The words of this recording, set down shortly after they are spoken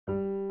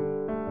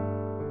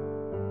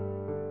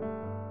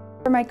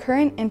For my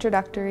current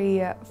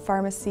introductory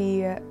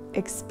pharmacy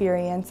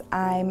experience,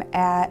 I'm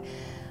at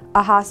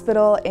a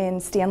hospital in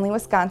Stanley,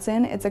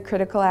 Wisconsin. It's a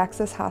critical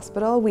access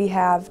hospital. We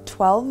have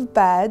 12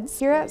 beds.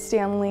 Here at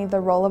Stanley, the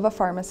role of a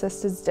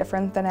pharmacist is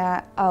different than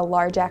at a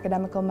large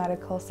academic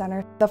medical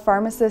center. The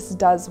pharmacist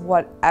does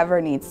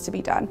whatever needs to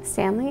be done.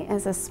 Stanley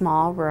is a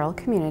small rural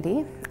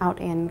community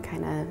out in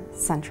kind of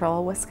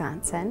central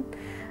Wisconsin.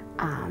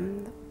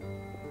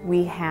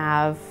 We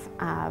have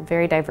a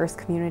very diverse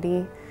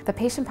community. The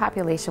patient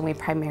population we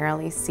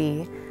primarily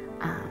see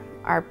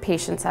are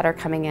patients that are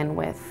coming in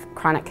with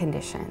chronic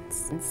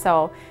conditions. And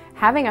so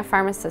having a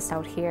pharmacist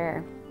out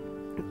here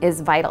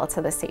is vital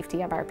to the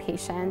safety of our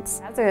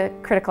patients. As a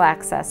critical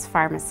access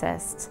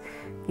pharmacist,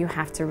 you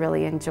have to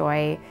really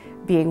enjoy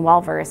being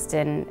well-versed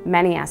in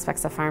many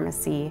aspects of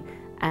pharmacy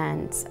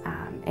and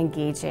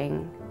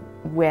engaging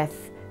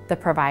with the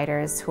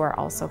providers who are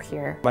also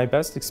here. My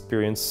best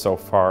experience so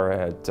far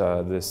at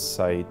this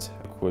site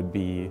would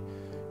be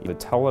the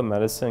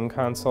telemedicine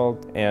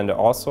consult, and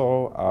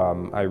also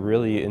I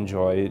really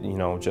enjoy,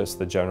 just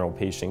the general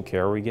patient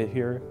care we get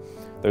here.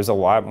 There's a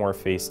lot more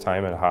face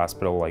time at a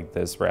hospital like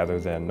this rather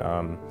than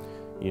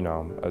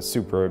a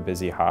super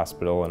busy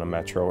hospital in a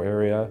metro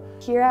area.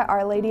 Here at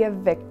Our Lady of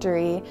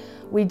Victory,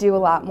 we do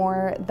a lot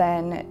more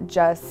than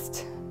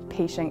just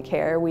patient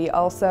care. We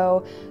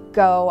also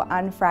go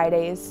on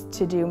Fridays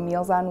to do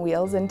Meals on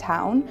Wheels in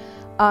town.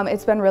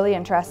 It's been really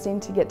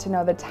interesting to get to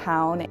know the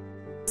town.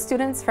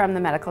 Students from the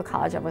Medical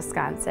College of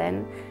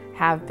Wisconsin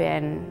have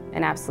been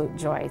an absolute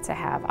joy to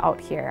have out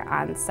here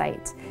on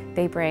site.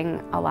 They bring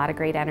a lot of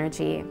great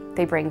energy,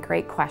 they bring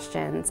great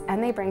questions,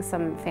 and they bring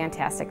some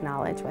fantastic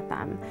knowledge with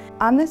them.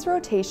 On this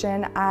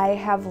rotation, I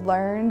have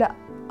learned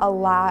a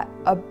lot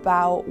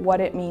about what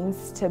it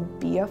means to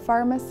be a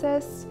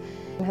pharmacist.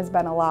 It has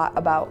been a lot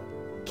about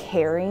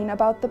caring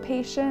about the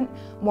patient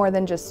more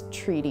than just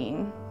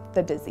treating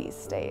the disease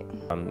state.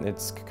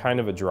 It's kind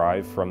of a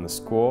drive from the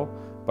school,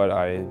 but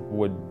I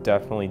would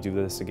definitely do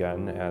this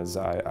again, as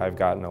I've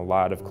gotten a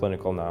lot of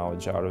clinical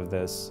knowledge out of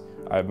this.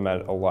 I've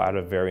met a lot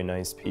of very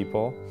nice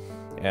people,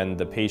 and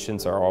the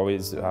patients are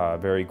always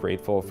very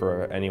grateful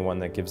for anyone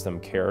that gives them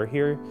care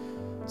here.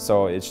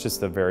 So it's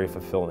just a very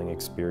fulfilling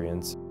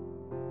experience.